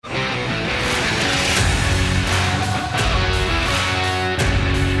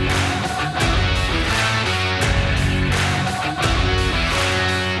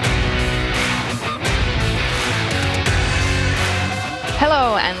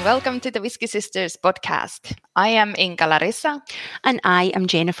and welcome to the Whisky Sisters podcast. I am Inka Larissa. And I am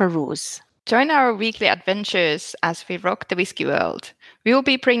Jennifer Rose. Join our weekly adventures as we rock the whisky world. We will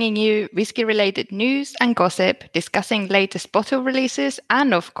be bringing you whisky-related news and gossip, discussing latest bottle releases,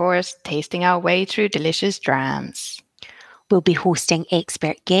 and of course, tasting our way through delicious drams. We'll be hosting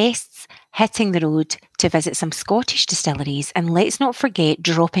expert guests, hitting the road to visit some Scottish distilleries, and let's not forget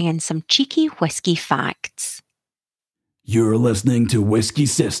dropping in some cheeky whisky facts. You're listening to Whisky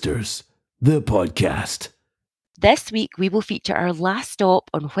Sisters, the podcast. This week, we will feature our last stop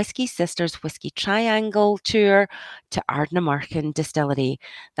on Whisky Sisters' Whisky Triangle tour to Ardnamurchan Distillery.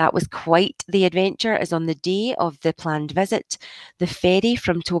 That was quite the adventure, as on the day of the planned visit, the ferry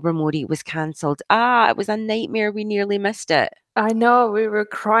from Tobermory was cancelled. It was a nightmare. We nearly missed it. I know, we were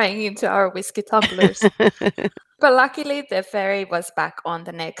crying into our whiskey tumblers. But luckily, the ferry was back on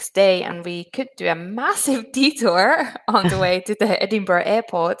the next day and we could do a massive detour on the way to the Edinburgh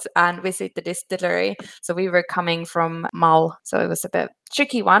airport and visit the distillery. So we were coming from Mull, so it was a bit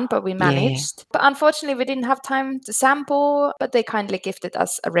tricky one, but we managed. Yeah. But unfortunately, we didn't have time to sample, but they kindly gifted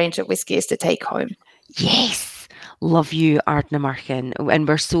us a range of whiskies to take home. Yes! Love you, Ardnamurchan. And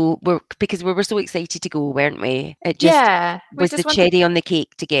because we were so excited to go, weren't we? It just was the cherry on the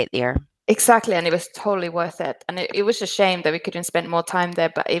cake to get there. Exactly, and it was totally worth it. And it was a shame that we couldn't spend more time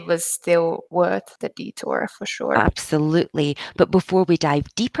there, but it was still worth the detour for sure. Absolutely. But before we dive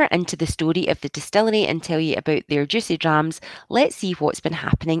deeper into the story of the distillery and tell you about their juicy drams, let's see what's been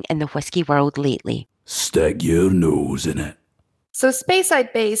happening in the whisky world lately. Stick your nose in it. So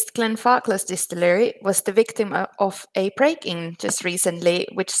Speyside-based Glenfarclas Distillery was the victim of a break-in just recently,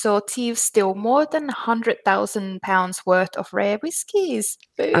 which saw thieves steal more than £100,000 worth of rare whiskies.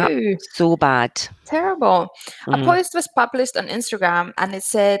 Boo! So bad. Terrible. A post was published on Instagram and it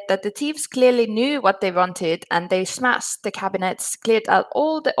said that the thieves clearly knew what they wanted and they smashed the cabinets, cleared out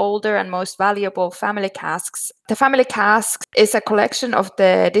all the older and most valuable family casks. The family cask is a collection of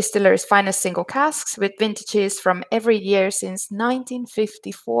the distillery's finest single casks with vintages from every year since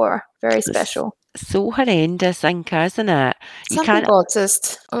 1954. Very special. So horrendous, Inka, isn't it? Some people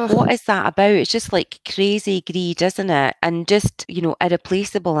just... What is that about? It's just like crazy greed, isn't it? And just,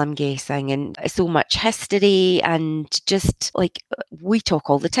 irreplaceable, I'm guessing. And so much history and just like we talk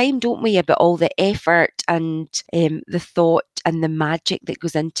all the time, don't we, about all the effort and the thought and the magic that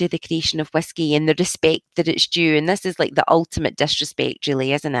goes into the creation of whiskey and the respect that it's due. And this is like the ultimate disrespect,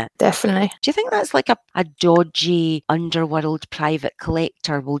 really, isn't it? Definitely. Do you think that's like a dodgy underworld private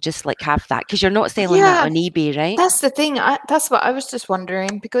collector will just like have that? Because you're not selling that on eBay, right? That's the thing. That's what I was just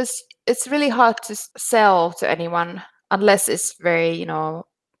wondering, because it's really hard to sell to anyone unless it's very,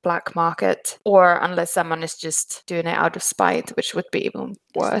 black market, or unless someone is just doing it out of spite, which would be even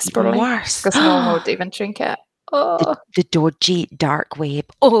worse, probably. Worse. Because no one would even drink it. The dodgy dark web.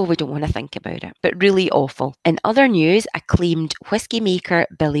 We don't want to think about it, but really awful. In other news, acclaimed whisky maker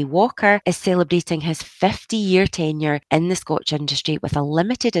Billy Walker is celebrating his 50-year tenure in the Scotch industry with a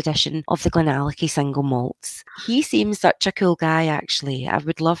limited edition of the Glenallachie single malts. He seems such a cool guy, actually. I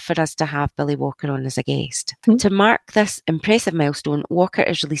would love for us to have Billy Walker on as a guest. To mark this impressive milestone, Walker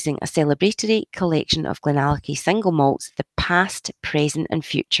is releasing a celebratory collection of Glenallachie single malts, the Past, Present and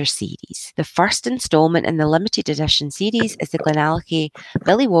Future series. The first instalment in the limited edition series is the Glenallachie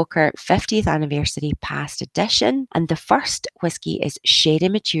Billy Walker 50th Anniversary Past Edition, and the first whisky is sherry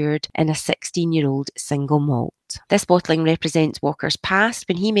matured in a 16-year-old single malt. This bottling represents Walker's past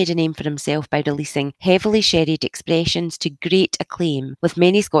when he made a name for himself by releasing heavily sherried expressions to great acclaim, with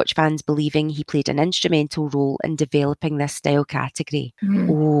many Scotch fans believing he played an instrumental role in developing this style category.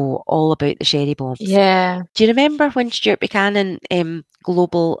 All about the sherry bombs. Yeah. Do you remember when Stuart Buchanan,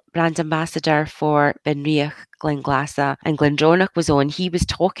 global brand ambassador for Benriach, Glenglassaugh and Glendronach, was on? He was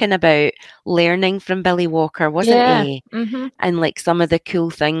talking about learning from Billy Walker, wasn't he? Mm-hmm. And like some of the cool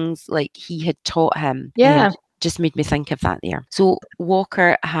things like he had taught him. Yeah. Just made me think of that there. So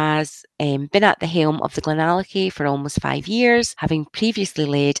Walker has been at the helm of the Glenallachie for almost 5 years, having previously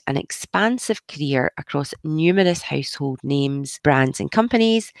led an expansive career across numerous household names, brands and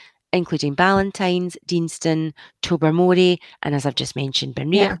companies, including Ballantyne's, Deanston, Tobermory, and as I've just mentioned,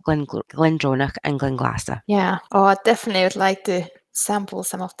 Benriach, Glendronach and Glenglassaugh. Yeah. I definitely would like to sample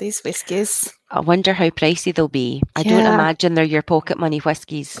some of these whiskies. I wonder how pricey they'll be. I don't imagine they're your pocket money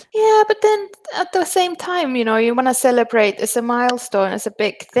whiskies. Yeah, but then at the same time, you want to celebrate. It's a milestone, it's a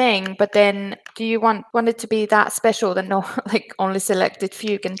big thing. But then do you want it to be that special that only selected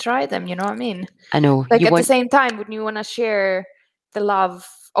few can try them? You know what I mean? I know. The same time, wouldn't you want to share the love?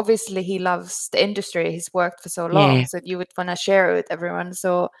 Obviously, he loves the industry. He's worked for so long, so you would want to share it with everyone.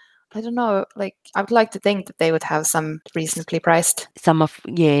 So I don't know, like I would like to think that they would have some reasonably priced. Some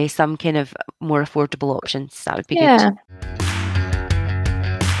kind of more affordable options. That would be Yeah. good.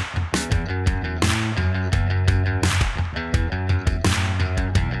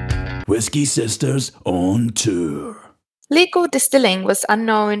 Whisky Sisters on tour. Legal distilling was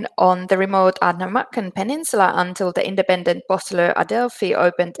unknown on the remote Ardnamurchan Peninsula until the independent bottler Adelphi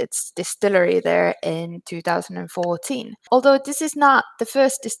opened its distillery there in 2014. Although this is not the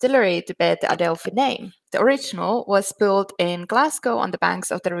first distillery to bear the Adelphi name. The original was built in Glasgow on the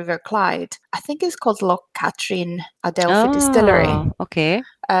banks of the River Clyde. I think it's called Loch Katrine Adelphi Distillery. Okay.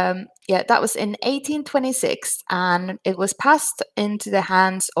 That was in 1826, and it was passed into the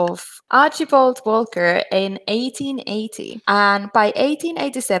hands of Archibald Walker in 1880. And by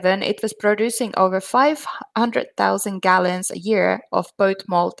 1887, it was producing over 500,000 gallons a year of both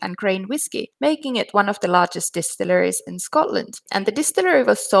malt and grain whiskey, making it one of the largest distilleries in Scotland. And the distillery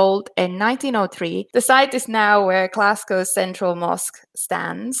was sold in 1903. The site is now where Glasgow's Central Mosque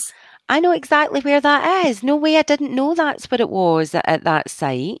stands. I know exactly where that is. No way, I didn't know that's what it was at that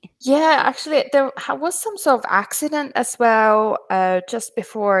site. Yeah, actually, there was some sort of accident as well just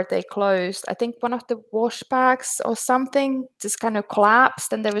before they closed. I think one of the wash bags or something just kind of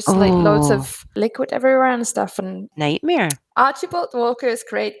collapsed, and there was like loads of liquid everywhere and stuff. And nightmare. Archibald Walker's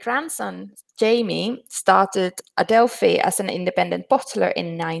great-grandson, Jamie, started Adelphi as an independent bottler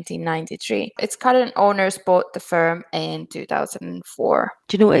in 1993. Its current owners bought the firm in 2004.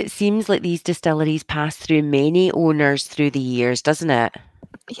 Do you know, it seems like these distilleries pass through many owners through the years, doesn't it?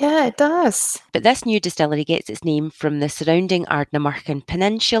 Yeah, it does. But this new distillery gets its name from the surrounding Ardnamurchan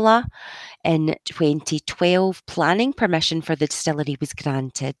Peninsula. In 2012, planning permission for the distillery was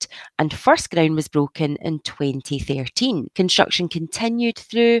granted, and first ground was broken in 2013. Construction continued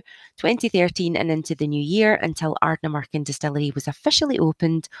through 2013 and into the new year until Ardnamurchan Distillery was officially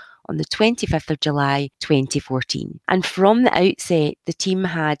opened on the 25th of July 2014. And from the outset, the team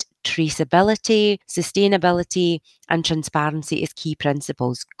had traceability, sustainability, and transparency as key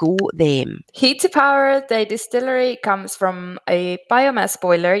principles. Go them. Heat to power the distillery comes from a biomass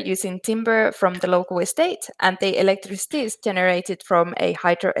boiler using timber from the local estate, and the electricity is generated from a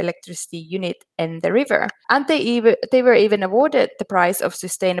hydroelectricity unit in the river. And they were even awarded the prize of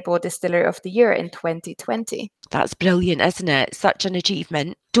Sustainable Distillery of the Year in 2020. That's brilliant, isn't it? Such an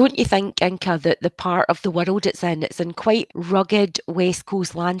achievement. Don't you think, Inka, that the part of the world it's in quite rugged West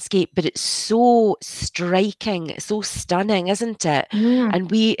Coast landscape, but it's so striking, so stunning, isn't it? And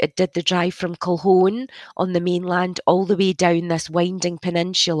we did the drive from Culhone on the mainland all the way down this winding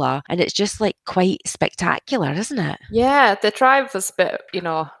peninsula, and it's just like quite spectacular, isn't it? Yeah, the drive was a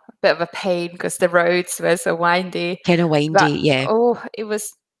bit of a pain because the roads were so windy. Kind of windy, yeah. Oh, it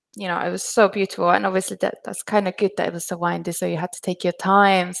was it was so beautiful, and obviously that's kind of good that it was so windy, so you had to take your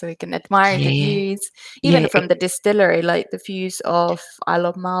time so you can admire the views, even from the distillery, like the views of Isle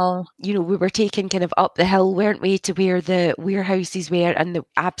of Mull. You know, we were taken kind of up the hill, weren't we, to where the warehouses were, and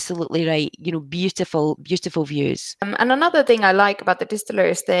absolutely right, beautiful, beautiful views. And another thing I like about the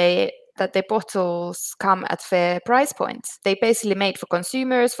distillery is that their bottles come at fair price points. They basically made for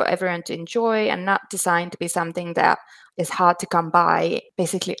consumers, for everyone to enjoy, and not designed to be something that is hard to come by.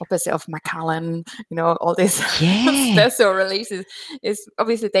 Basically opposite of Macallan, all these special releases. Is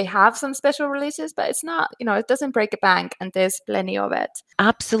obviously they have some special releases, but it's not, it doesn't break a bank, and there's plenty of it.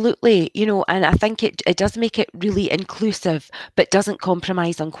 Absolutely, and I think it does make it really inclusive, but doesn't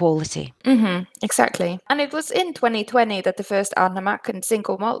compromise on quality. Exactly. And it was in 2020 that the first Ardnamurchan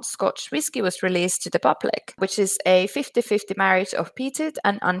single malt Scotch whisky was released to the public, which is a 50-50 marriage of peated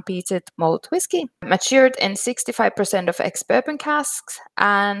and unpeated malt whisky, matured in 65% of ex-bourbon casks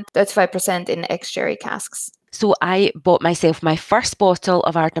and 35% in ex-sherry casks. So I bought myself my first bottle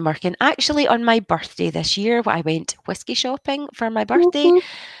of Ardnamurchan actually on my birthday this year. I went whisky shopping for my birthday,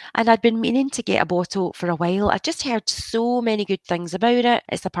 and I'd been meaning to get a bottle for a while. I'd just heard so many good things about it.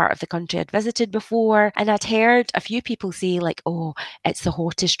 It's a part of the country I'd visited before, and I'd heard a few people say like, oh, it's the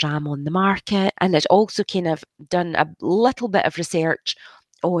hottest dram on the market. And I'd also kind of done a little bit of research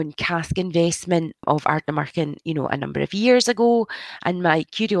on cask investment of Ardnamurchan, a number of years ago, and my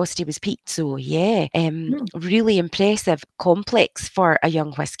curiosity was piqued. So really impressive, complex for a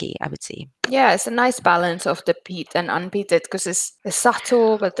young whisky, I would say. Yeah, it's a nice balance of the peat and unpeated because it's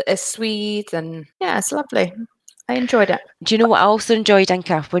subtle but it's sweet, and yeah, it's lovely. I enjoyed it. Do you know what I also enjoyed,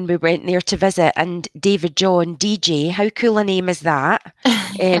 Inka, when we went there to visit, and David John, DJ, how cool a name is that,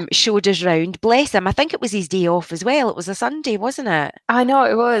 showed us round. Bless him. I think it was his day off as well. It was a Sunday, wasn't it? I know,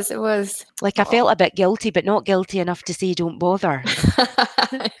 it was. Like, I felt a bit guilty, but not guilty enough to say don't bother.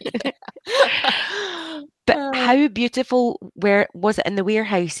 But how beautiful was it in the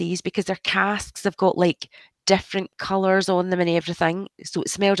warehouses? Because their casks have got like different colours on them and everything. So it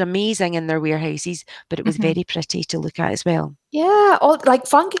smelled amazing in their warehouses, but it was very pretty to look at as well. Yeah, all like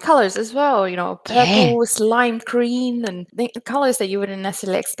funky colors as well, you know, Yeah. purple, lime green, and the colors that you wouldn't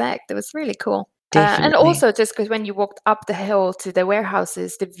necessarily expect. It was really cool. And Definitely. also just because when you walked up the hill to the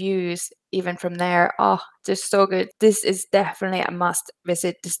warehouses, the views, even from there, just so good. This is definitely a must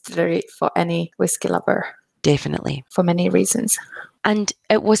visit distillery for any whiskey lover. Definitely. For many reasons. And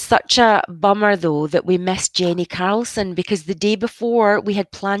it was such a bummer, though, that we missed Jenny Carlson, because the day before we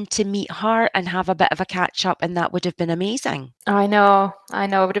had planned to meet her and have a bit of a catch up, and that would have been amazing. I know.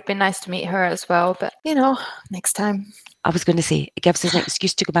 It would have been nice to meet her as well, but next time. I was going to say, it gives us an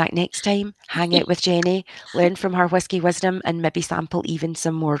excuse to go back next time, hang out with Jenny, learn from her whiskey wisdom, and maybe sample even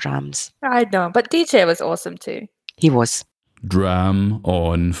some more drams. I know, but DJ was awesome too. He was. Dram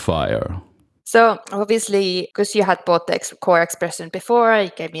on fire. So obviously, because you had bought the core expression before, you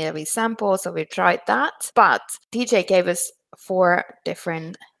gave me a wee sample, so we tried that. But DJ gave us 4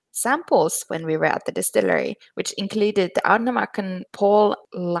 different samples when we were at the distillery, which included the Ardnamurchan Paul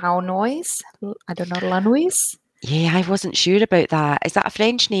Launois. I don't know, Launois? Yeah, I wasn't sure about that. Is that a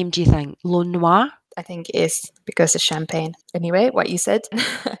French name, do you think? Launois? I think it is because of champagne. Anyway, what you said.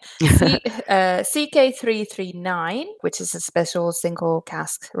 CK339, which is a special single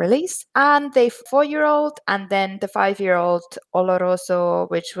cask release, and the 4-year-old, and then the 5-year-old Oloroso,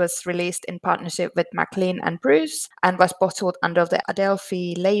 which was released in partnership with MacLean and Bruce, and was bottled under the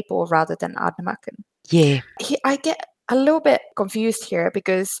Adelphi label rather than Ardnamurchan. Yeah. I get a little bit confused here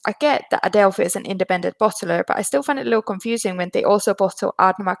because I get that Adelphi is an independent bottler, but I still find it a little confusing when they also bottle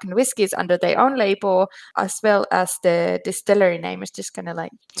Ardnamurchan whiskies under their own label, as well as the distillery name. It's just kind of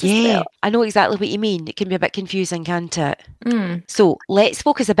like... Yeah, I know exactly what you mean. It can be a bit confusing, can't it? Mm. So let's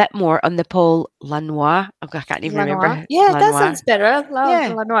focus a bit more on the Paul Launois. I can't even remember. Yeah, Launois. that sounds better.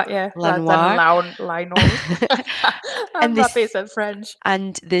 Launois, yeah. Launois. I'm happy it's in French.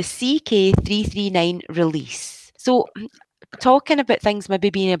 And the CK339 release. So talking about things maybe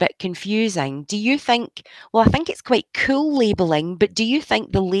being a bit confusing, do you think, I think it's quite cool labelling, but do you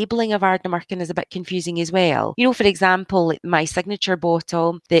think the labelling of Ardnamurchan is a bit confusing as well? You know, for example, my signature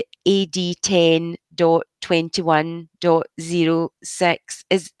bottle, the AD10.21.06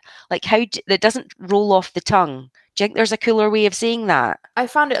 is like, that doesn't roll off the tongue. Do you think there's a cooler way of saying that? I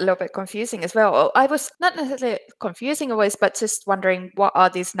found it a little bit confusing as well. I was not necessarily confusing always, but just wondering what are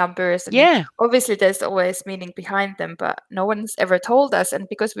these numbers? And yeah. Obviously, there's always meaning behind them, but no one's ever told us. And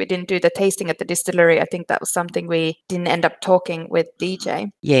because we didn't do the tasting at the distillery, I think that was something we didn't end up talking with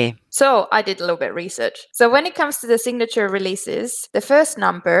DJ. Yeah. So I did a little bit of research. So when it comes to the signature releases, the first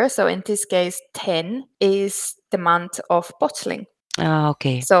number, so in this case 10, is the month of bottling. Oh,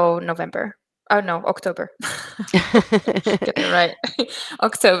 okay. So November. Oh no, October. Get it right.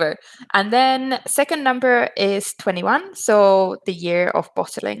 October. And then second number is 21, so the year of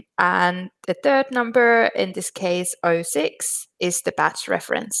bottling. And the third number, in this case 06, is the batch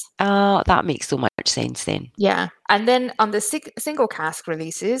reference. Oh, that makes so much sense then. Yeah. And then on the single cask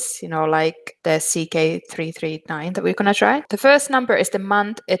releases, like the CK339 that we're going to try, the first number is the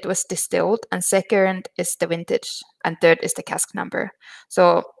month it was distilled, and second is the vintage, and third is the cask number.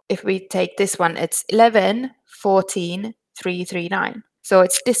 So if we take this one, it's 11/14/339. So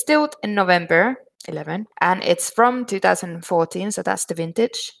it's distilled in November 11, and it's from 2014, so that's the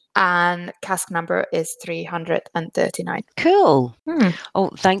vintage. And cask number is 339. Cool. Oh,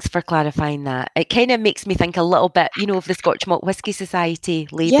 thanks for clarifying that. It kind of makes me think a little bit, of the Scotch Malt Whisky Society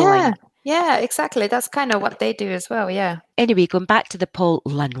labelling. Yeah, exactly. That's kind of what they do as well, yeah. Anyway, going back to the Paul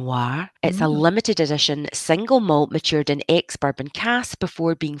Launois, it's a limited edition single malt matured in ex-bourbon casks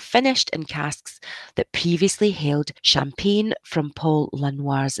before being finished in casks that previously held champagne from Paul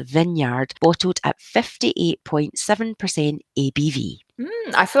Launois' vineyard, bottled at 58.7% ABV.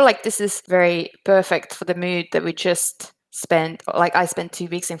 I feel like this is very perfect for the mood that we just spent. Like I spent 2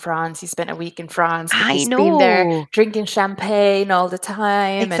 weeks in France, you spent a week in France. I know. Been there drinking champagne all the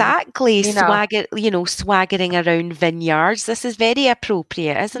time. Exactly. And, swaggering around vineyards. This is very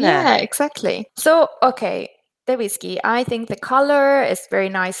appropriate, isn't it? Yeah, exactly. So, okay, the whiskey. I think the color is very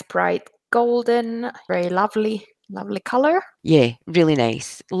nice, bright golden, very lovely color. Yeah, really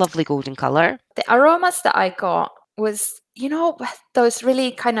nice. Lovely golden color. The aromas that I got was, those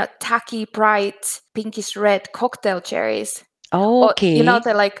really kind of tacky, bright, pinkish red cocktail cherries. Oh, okay. Or,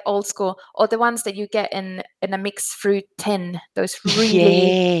 they're like old school, or the ones that you get in a mixed fruit tin, those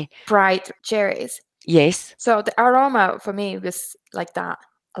really bright cherries. Yes. So the aroma for me was like that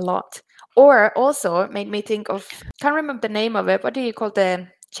a lot. Or also it made me think of, can't remember the name of it. What do you call the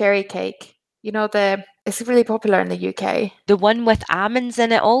cherry cake. You know, it's really popular in the UK. The one with almonds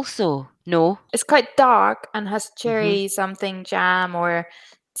in it also? No? It's quite dark and has cherry Mhm. something jam or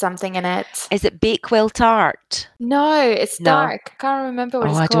something in it. Is it Bakewell tart? No, it's No. dark. Can't remember what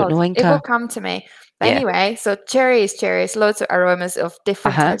Oh, it's I don't called. know, It will Inka. come to me. But Yeah. anyway, so cherries, loads of aromas of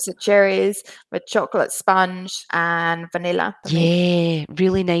different Uh-huh. types of cherries with chocolate sponge and vanilla for me. Yeah,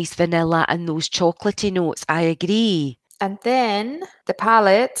 really nice vanilla and those chocolatey notes. I agree. And then the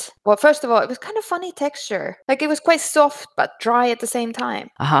palate, well, first of all, it was kind of funny texture. Like it was quite soft but dry at the same time.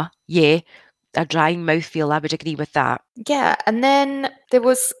 Uh-huh. Yeah. A drying mouthfeel, I would agree with that. Yeah, and then there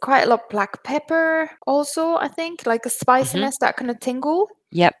was quite a lot of black pepper also, I think, like a spiciness, that kind of tingle.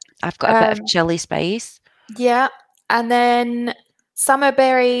 Yep. I've got a bit of chili spice. Yeah, and then summer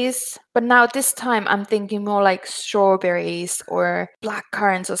berries, but now this time I'm thinking more like strawberries or black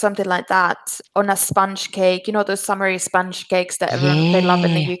currants or something like that on a sponge cake. You know those summery sponge cakes that everyone they love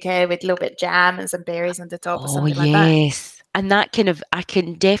in the Yeah. UK with a little bit of jam and some berries on the top or Oh, something like that. yes. And that kind of, I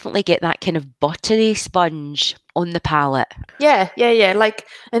can definitely get that kind of buttery sponge on the palate. Yeah. Like,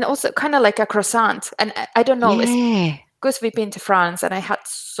 and also kind of like a croissant. And I don't know, it's Yeah. because we've been to France and I had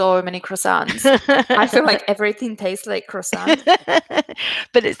so many croissants. I feel like everything tastes like croissant.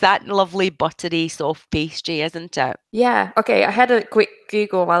 But it's that lovely buttery soft pastry, isn't it? Yeah. Okay. I had a quick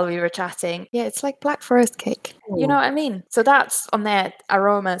Google while we were chatting. Yeah, it's like Black Forest cake. You know what I mean? So that's on the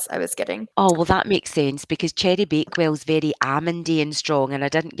aromas I was getting. Oh, well, that makes sense because Cherry Bakewell's very almondy and strong, and I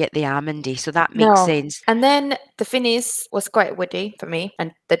didn't get the almondy, so that makes sense. And then the finish was quite woody for me,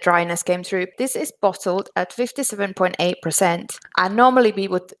 and the dryness came through. This is bottled at 57.8%. And normally we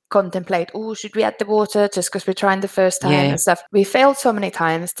would contemplate, oh, should we add the water just because we're trying the first time and stuff. We failed so many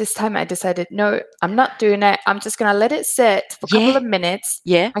times. This time I decided, no, I'm not doing it. I'm just going to let it sit for a couple of minutes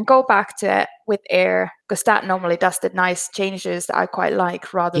and go back to it with air, because that normally does the nice changes that I quite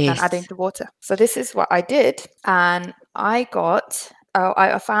like rather than adding the water. So this is what I did. And I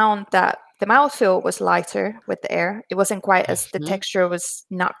found that the mouthfeel was lighter with the air. It wasn't quite as, the texture was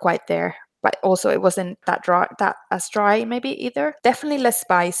not quite there. But also it wasn't that dry maybe either. Definitely less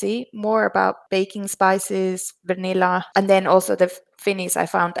spicy, more about baking spices, vanilla. And then also the finish, I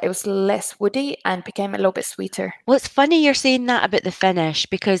found it was less woody and became a little bit sweeter. Well, it's funny you're saying that about the finish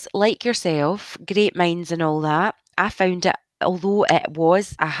because like yourself, great minds and all that, I found it, although it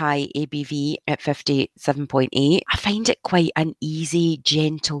was a high ABV at 57.8, I find it quite an easy,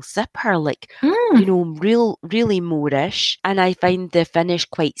 gentle sipper, like, you know, really moreish. And I find the finish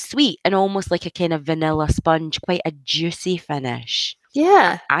quite sweet and almost like a kind of vanilla sponge, quite a juicy finish.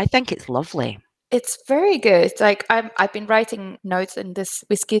 Yeah. I think it's lovely. It's very good. Like I've been writing notes in this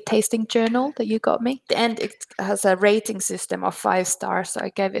whiskey tasting journal that you got me. And it has a rating system of 5 stars. So I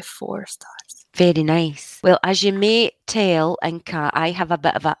gave it 4 stars. Very nice. Well, as you may tell, Inka, I have a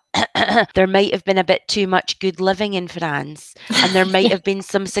bit of a there might have been a bit too much good living in France, and there might have been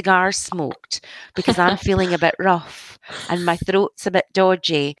some cigars smoked because I'm feeling a bit rough and my throat's a bit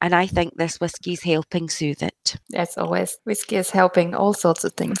dodgy, and I think this whiskey's helping soothe it. As always, whiskey is helping all sorts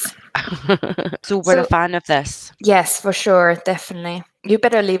of things. So we're a fan of this. Yes, for sure, definitely. You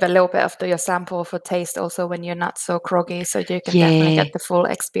better leave a little bit of your sample for taste also when you're not so groggy, so you can definitely get the full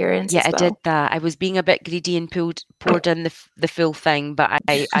experience. Yeah, I did that. I was being a bit greedy and poured in the full thing, but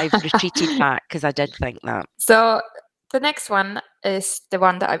I've retreated back because I did think that. So the next one is the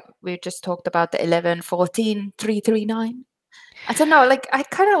one that we just talked about, the 11-14-339. I don't know, like I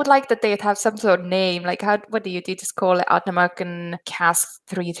kind of would like that they'd have some sort of name. Like what do you just call it? Ardnamurchan Cask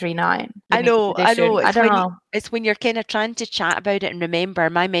 339. I know. I don't know. It's when you're kind of trying to chat about it and remember.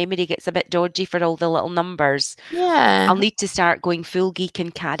 My memory gets a bit dodgy for all the little numbers. Yeah. I'll need to start going full geek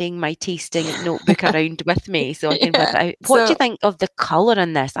and carrying my tasting notebook around with me so I can whip it out. What do you think of the colour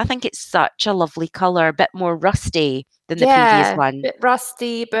in this? I think it's such a lovely colour, a bit more rusty than the previous one. A bit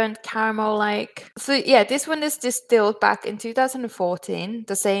rusty, burnt caramel like. So yeah, this one is distilled back in 2014,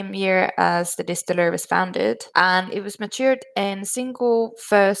 the same year as the distillery was founded, and it was matured in single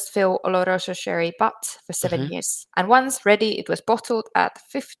first fill Oloroso sherry butt for 7 years. And once ready, it was bottled at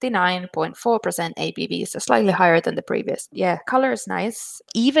 59.4% ABV, so slightly higher than the previous. Yeah, colour is nice.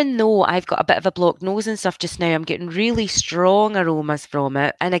 Even though I've got a bit of a blocked nose and stuff just now, I'm getting really strong aromas from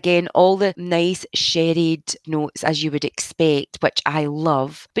it. And again, all the nice sherried notes as you would expect, which I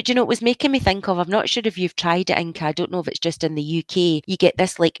love. But you know, it was making me think of, I'm not sure if you've tried it, Inka, I don't know if it's just in the UK, you get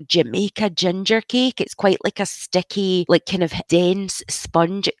this like Jamaica ginger cake. It's quite like a sticky, like kind of dense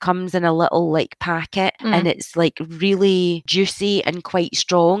sponge. It comes in a little like packet and it's like really juicy and quite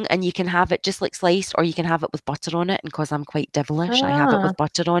strong, and you can have it just like sliced, or you can have it with butter on it. And because I'm quite devilish, I have it with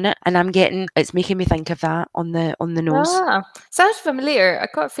butter on it, and it's making me think of that on the nose. Sounds familiar. I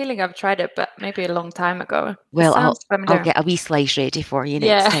got a feeling I've tried it, but maybe a long time ago. Well, sounds familiar. I'll get a wee slice ready for you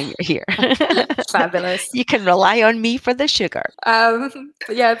next time you're here. Fabulous. You can rely on me for the sugar.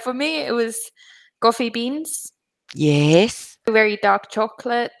 Yeah, for me it was coffee beans. Yes. Very dark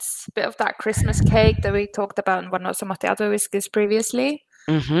chocolates, bit of that Christmas cake that we talked about in one of some of the other whiskies previously.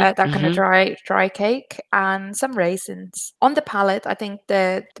 That kind of dry cake, and some raisins. On the palate, I think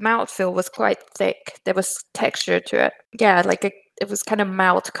the mouthfeel was quite thick. There was texture to it. Yeah, like it was kind of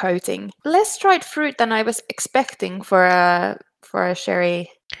mouth coating. Less dried fruit than I was expecting for a sherry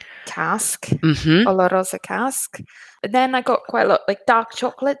cask, Oloroso cask. And then I got quite a lot like dark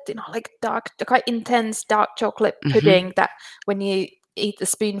chocolate, like quite intense dark chocolate pudding that when you eat a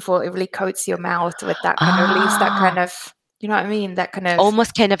spoonful, it really coats your mouth with that kind of leaves that kind of, you know what I mean? That kind of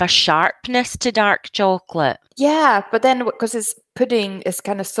almost kind of a sharpness to dark chocolate. Yeah, but then because it's pudding, it's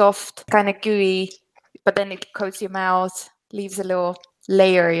kind of soft, kind of gooey, but then it coats your mouth, leaves a little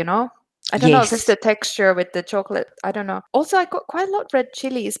layer, I don't know if it's the texture with the chocolate. I don't know. Also, I got quite a lot of red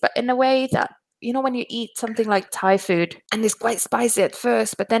chilies, but in a way that, when you eat something like Thai food and it's quite spicy at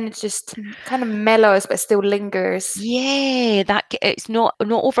first, but then it just kind of mellows but still lingers. Yeah, it's not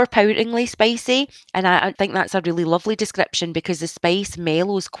overpoweringly spicy, and I think that's a really lovely description because the spice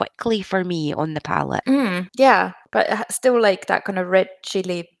mellows quickly for me on the palate. Yeah, but still like that kind of red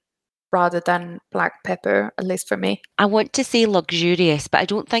chili rather than black pepper, at least for me. I want to say luxurious, but I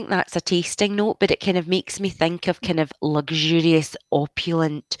don't think that's a tasting note, but it kind of makes me think of kind of luxurious,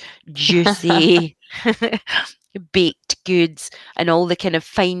 opulent, juicy, baked goods and all the kind of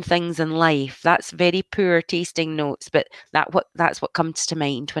fine things in life. That's very poor tasting notes, but that's what comes to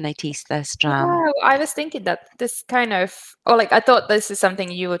mind when I taste this dram. Yeah, I was thinking that this kind of, I thought this is something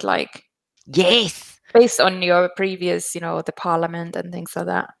you would like. Yes. Based on your previous, the Parliament and things like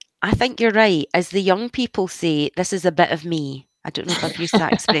that. I think you're right. As the young people say, this is a bit of me. I don't know if I've used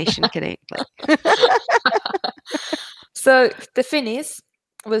that expression correctly. So the finish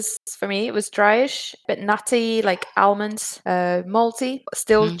was, for me, it was dryish, a bit nutty, like almonds, malty,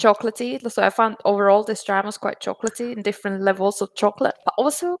 still chocolatey. So I found overall this dram was quite chocolatey in different levels of chocolate, but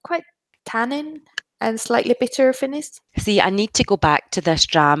also quite tannin and slightly bitter finished. See, I need to go back to this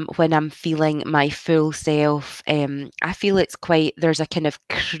dram when I'm feeling my full self. I feel there's a kind of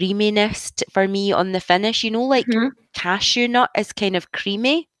creaminess for me on the finish. Like cashew nut is kind of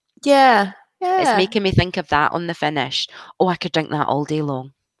creamy. Yeah. It's making me think of that on the finish. Oh, I could drink that all day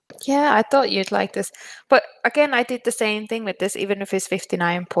long. Yeah, I thought you'd like this. But again, I did the same thing with this, even if it's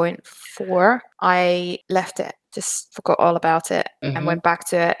 59.4. I left it, just forgot all about it and went back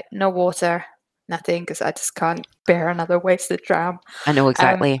to it. No water, nothing, because I just can't bear another wasted dram. I know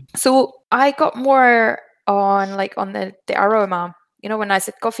exactly. So I got more on the aroma. When I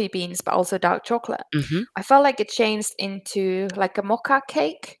said coffee beans, but also dark chocolate. I felt like it changed into like a mocha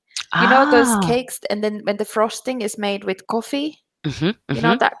cake. Those cakes, and then when the frosting is made with coffee,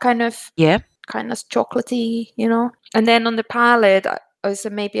 that kind of chocolatey, And then on the palate, also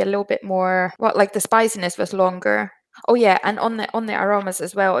maybe a little bit more. Like the spiciness was longer. Oh yeah, and on the aromas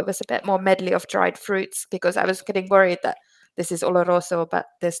as well, it was a bit more medley of dried fruits, because I was getting worried that this is Oloroso, but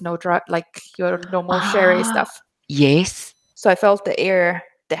there's no dry, like your normal sherry stuff. Yes. So I felt the air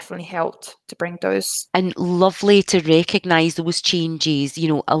definitely helped to bring those. And lovely to recognise those changes,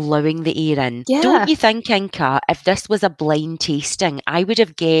 allowing the air in. Yeah. Don't you think, Inka, if this was a blind tasting, I would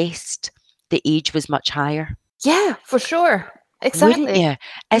have guessed the age was much higher? Yeah, for sure. Exactly. Wouldn't you?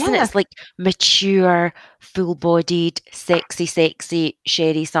 Isn't it? It's like mature, full-bodied, sexy,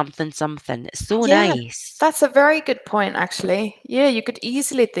 sherry something. It's so nice. That's a very good point, actually. Yeah, you could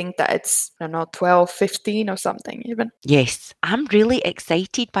easily think that it's, 12, 15 or something even. Yes, I'm really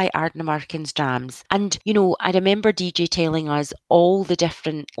excited by Ardnamurchan's drams. And, I remember DJ telling us all the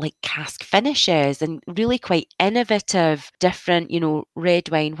different cask finishes and really quite innovative, different, red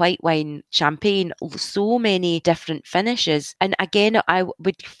wine, white wine, champagne, so many different finishes. And again, I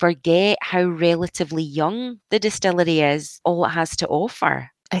would forget how relatively young the distillery is, all it has to offer.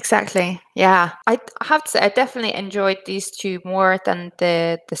 Exactly. Yeah. I have to say, I definitely enjoyed these two more than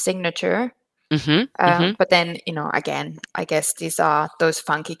the signature. But then, again, I guess these are those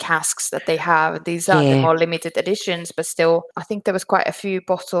funky casks that they have. These are the more limited editions, but still, I think there was quite a few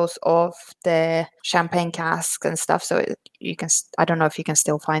bottles of the champagne casks and stuff. So you can, I don't know if you can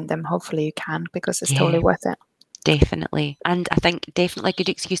still find them. Hopefully you can, because it's totally worth it. Definitely. And I think definitely a good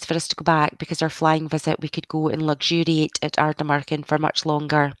excuse for us to go back, because our flying visit, we could go and luxuriate at Ardnamurchan for much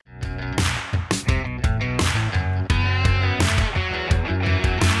longer.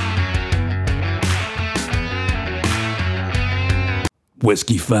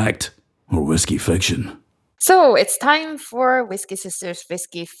 Whisky Fact or Whisky Fiction? So it's time for Whisky Sisters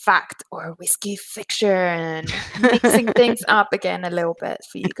Whisky Fact or Whisky Fiction. Mixing things up again a little bit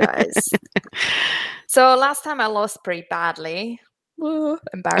for you guys. So last time I lost pretty badly.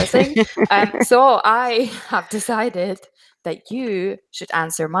 Embarrassing. So I have decided that you should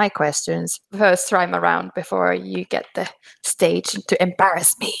answer my questions first time around before you get the stage to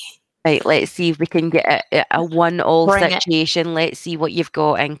embarrass me. Right, let's see if we can get a 1-all Bring it. situation. Let's see what you've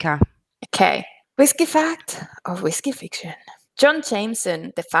got, Inka. Okay. Whiskey fact or whiskey fiction? John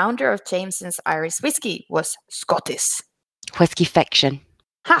Jameson, the founder of Jameson's Irish Whiskey, was Scottish. Whisky fiction.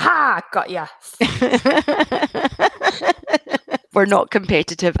 Haha, got ya. We're not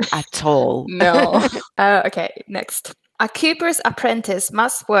competitive at all. No. Okay, next. A cooper's apprentice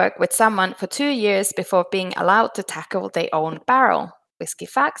must work with someone for 2 years before being allowed to tackle their own barrel. Whiskey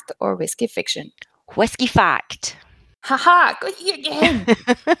fact or whiskey fiction? Whisky fact. Haha, got you again.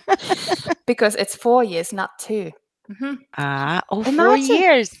 Because it's 4 years, not 2. Mm-hmm. 4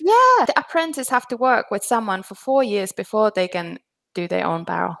 years. Yeah, the apprentice have to work with someone for 4 years before they can do their own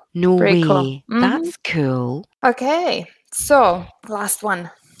barrel. No Very way. cool. That's cool. Okay, so last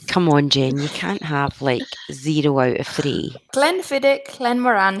one. Come on, Jen. You can't have like 0 out of 3. Glenfiddich,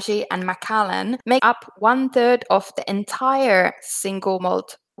 Glenmorangie, and Macallan make up 1/3 of the entire single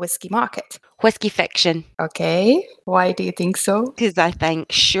malt whiskey market. Whisky fiction. Okay, why do you think so? Because I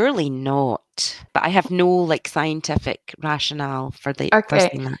think surely not. But I have no like scientific rationale for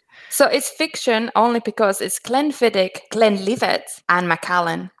saying that. So it's fiction only because it's Glenfiddich, Glenlivet, and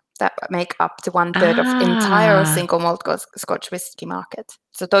Macallan that make up to 1/3 of entire single malt Scotch whiskey market.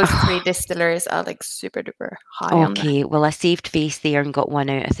 So those 3 distilleries are like super duper high on that. Okay, well I saved face there and got 1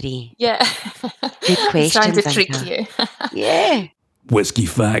 out of 3. Yeah. Good questions. Trying to trick you. Yeah. Whisky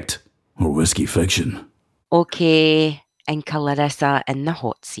Fact or Whisky Fiction? Okay, Inka Larissa in the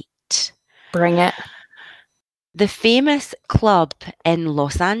hot seat. Bring it. The famous club in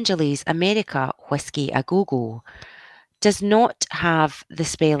Los Angeles, America, Whisky A Go-Go, does not have the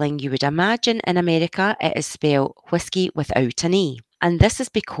spelling you would imagine in America. It is spelled whiskey without an E. And this is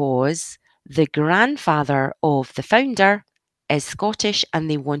because the grandfather of the founder is Scottish and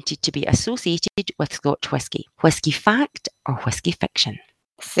they wanted to be associated with Scotch whisky. Whisky fact or whisky fiction?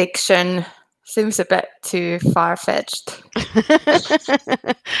 Fiction. Seems a bit too far-fetched.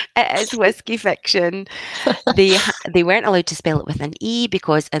 It is whisky fiction. They weren't allowed to spell it with an E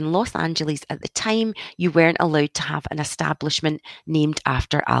because in Los Angeles at the time, you weren't allowed to have an establishment named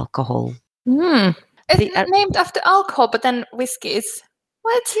after alcohol. It's named after alcohol, but then whiskey is...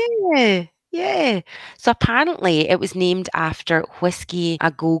 What? Yeah. So apparently it was named after Whisky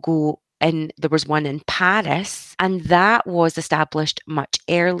A Go-Go, and there was one in Paris, and that was established much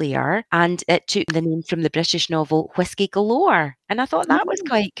earlier, and it took the name from the British novel Whisky Galore, and I thought that was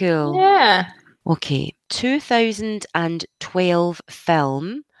quite cool. Yeah. Okay, 2012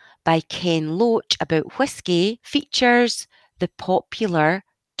 film by Ken Loach about whisky features the popular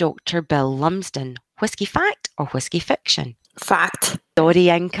Dr. Bill Lumsden. Whisky fact or whisky fiction? Fact. Sorry,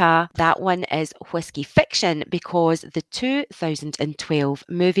 Inka. That one is whisky fiction because the 2012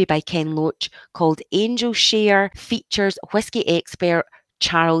 movie by Ken Loach called Angel Share features whisky expert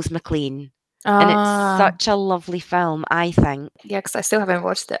Charles MacLean. And it's such a lovely film, I think. Yeah, because I still haven't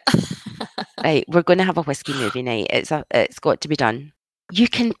watched it. Right, we're going to have a whisky movie night. It's got to be done. You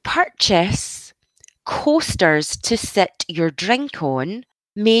can purchase coasters to sit your drink on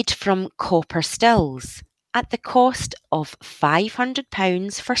made from copper stills at the cost of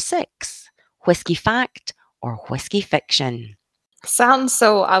 £500 for 6. Whisky fact or whisky fiction? Sounds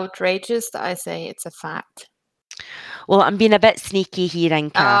so outrageous that I say it's a fact. Well, I'm being a bit sneaky here,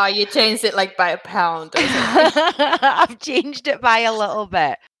 Inka. Oh, you changed it like by a pound. I've changed it by a little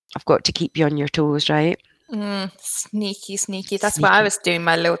bit. I've got to keep you on your toes, right? Sneaky. That's why I was doing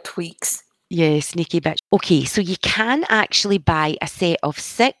my little tweaks. Yeah, sneaky bitch. Okay, so you can actually buy a set of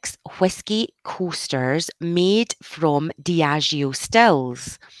 6 whisky coasters made from Diageo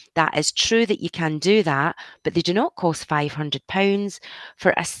stills. That is true that you can do that, but they do not cost £500.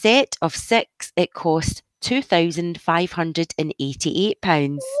 For a set of 6, it costs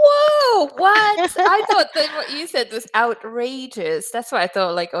 £2,588. Whoa, what? I thought that what you said was outrageous. That's why I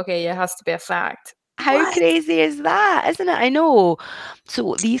thought, like, okay, it has to be a fact. How What? crazy is that, isn't it? I know.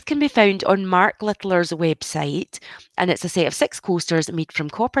 So these can be found on Mark Littler's website, and it's a set of 6 coasters made from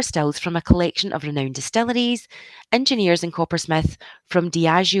copper stills from a collection of renowned distilleries. Engineers and coppersmiths from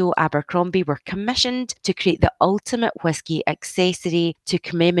Diageo Abercrombie were commissioned to create the ultimate whisky accessory to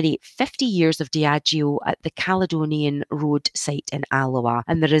commemorate 50 years of Diageo at the Caledonian Road site in Alloa.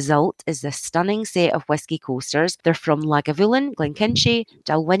 And the result is this stunning set of whisky coasters. They're from Lagavulin, Glenkinchie,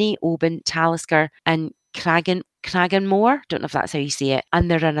 Dalwhinnie, Oban, Talisker, and Cragganmore, don't know if that's how you say it,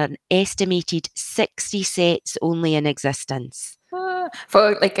 and there are an estimated 60 sets only in existence.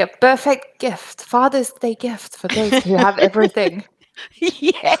 For like a perfect gift, Father's Day gift for those who have everything.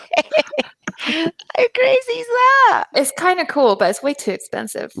 Yeah. How crazy is that? It's kind of cool, but it's way too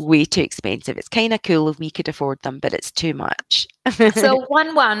expensive. Way too expensive. It's kind of cool if we could afford them, but it's too much. So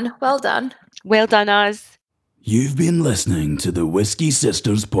 1-1, well done. Well done, us. You've been listening to the Whisky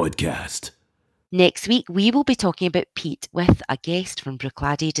Sisters podcast. Next week, we will be talking about peat with a guest from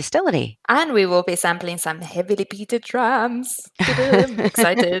Bruichladdich Distillery. And we will be sampling some heavily peated drams. I'm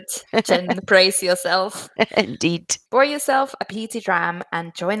excited. Jen, praise yourself. Indeed. Pour yourself a peaty dram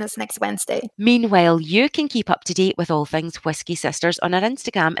and join us next Wednesday. Meanwhile, you can keep up to date with all things Whisky Sisters on our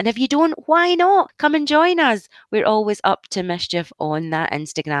Instagram. And if you don't, why not? Come and join us. We're always up to mischief on that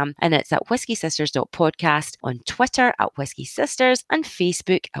Instagram. And it's at whiskysisters.podcast, on Twitter at Whisky Sisters, and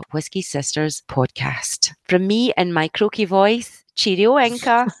Facebook at Whisky Sisters Podcast. From me and my croaky voice, cheerio,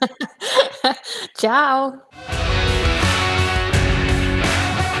 Inka. Ciao.